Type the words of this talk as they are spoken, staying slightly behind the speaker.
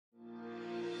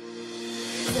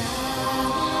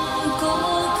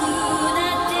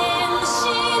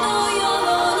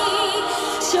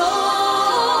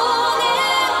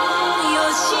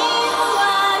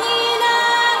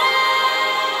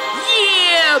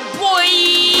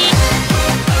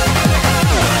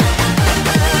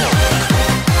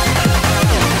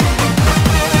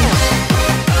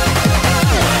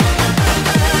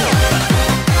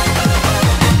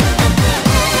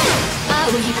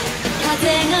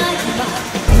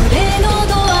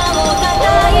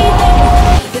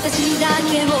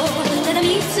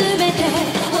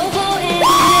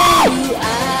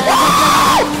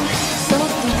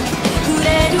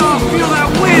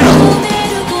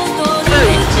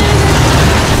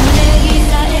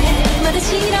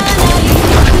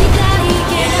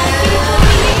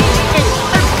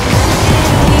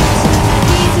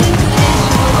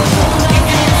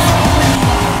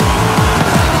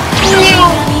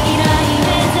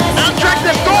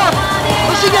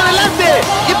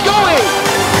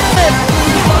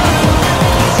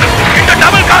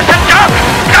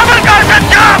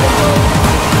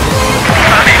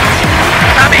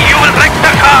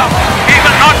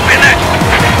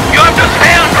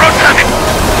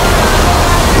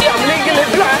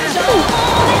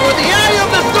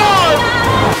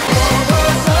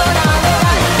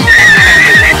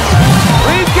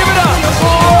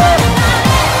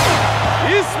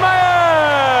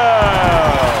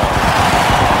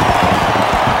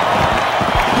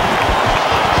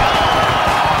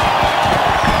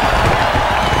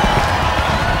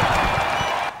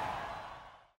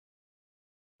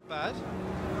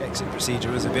Exit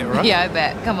procedure was a bit rough. Yeah, I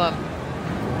bet. Come on.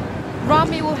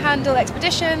 Rami will handle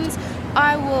expeditions.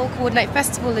 I will coordinate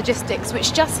festival logistics,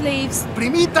 which just leaves...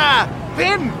 Primita!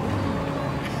 Ven!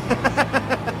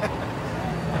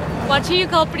 What do you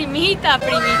call primita,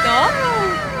 primito?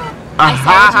 I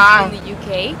saw what you do in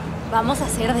the UK. Vamos a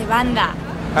hacer de banda.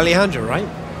 Alejandra, right?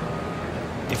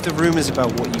 If the rumors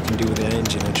about what you can do with the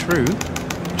engine are true,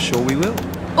 sure we will.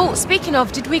 Oh, speaking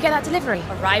of, did we get that delivery?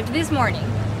 Arrived this morning.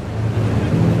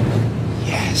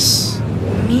 Yes.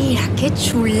 Mira, qué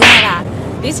chulada.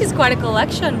 This is quite a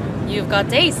collection. You've got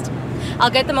taste. I'll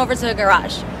get them over to the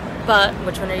garage. But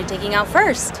which one are you taking out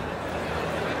first?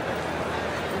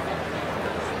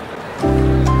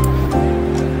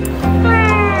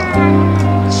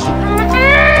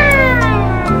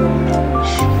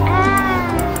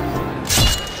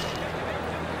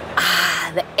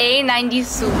 Ah, the A90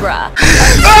 Supra.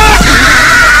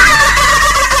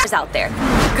 Is out there.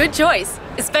 Good choice,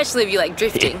 especially if you like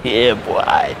drifting. Yeah,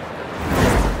 boy.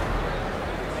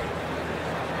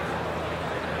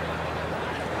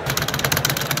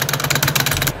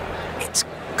 It's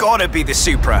gotta be the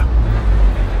Supra.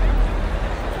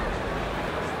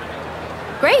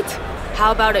 Great.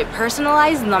 How about a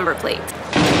personalized number plate?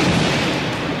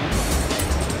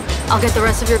 I'll get the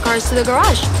rest of your cars to the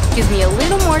garage. Gives me a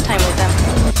little more time with them.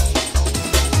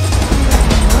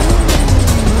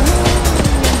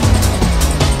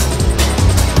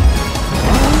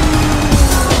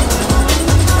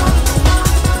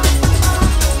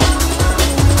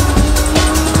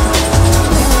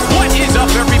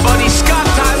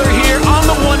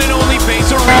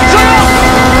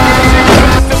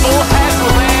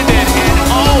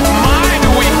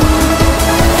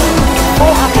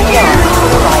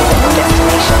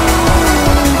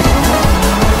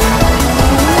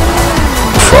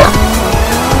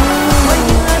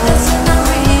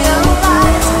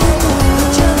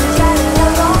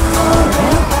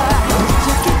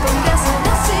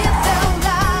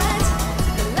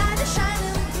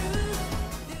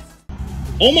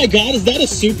 Oh my god, is that a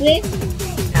Supra?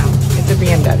 No, it's a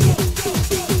BMW.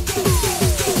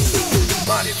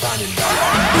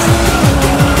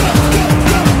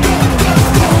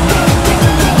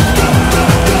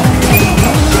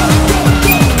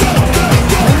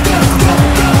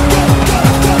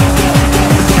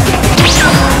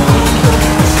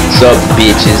 What's up,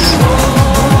 bitches?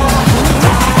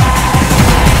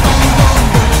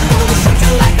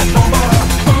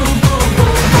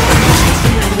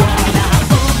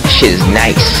 Shit is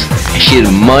nice. Shit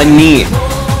is money.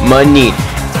 Money.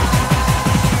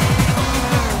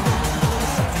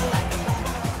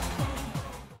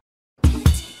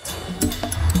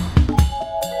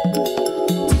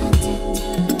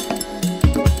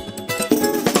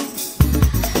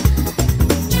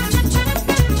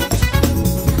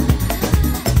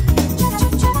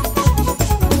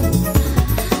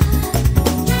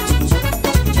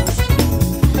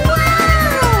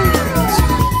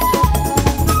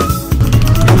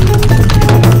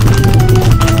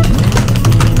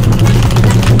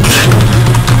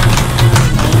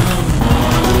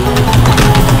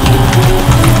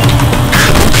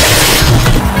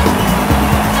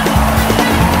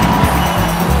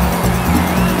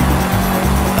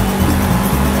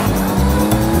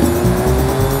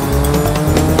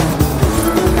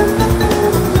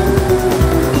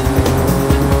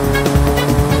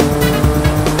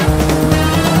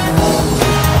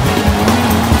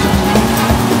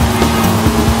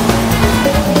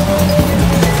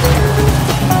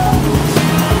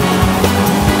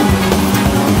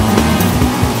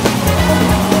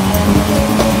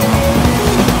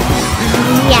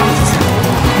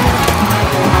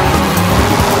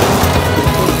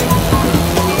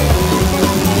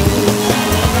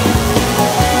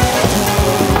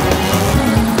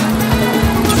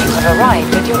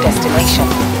 arrived at your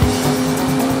destination.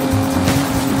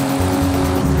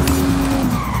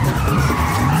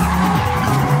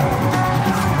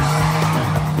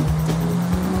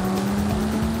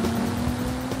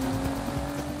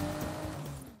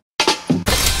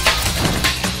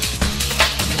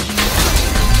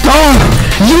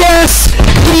 Yes!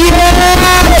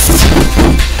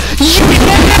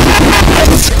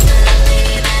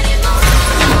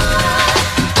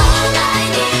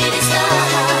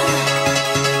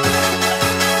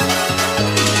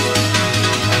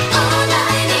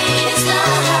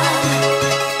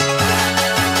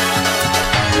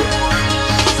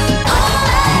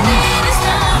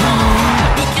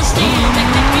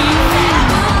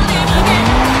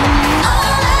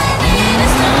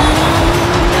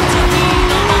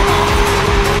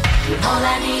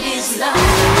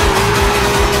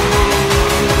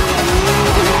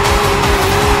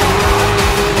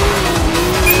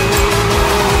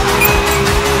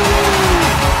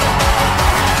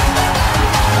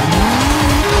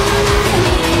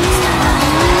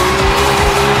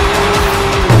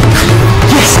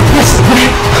 Yes! Yes!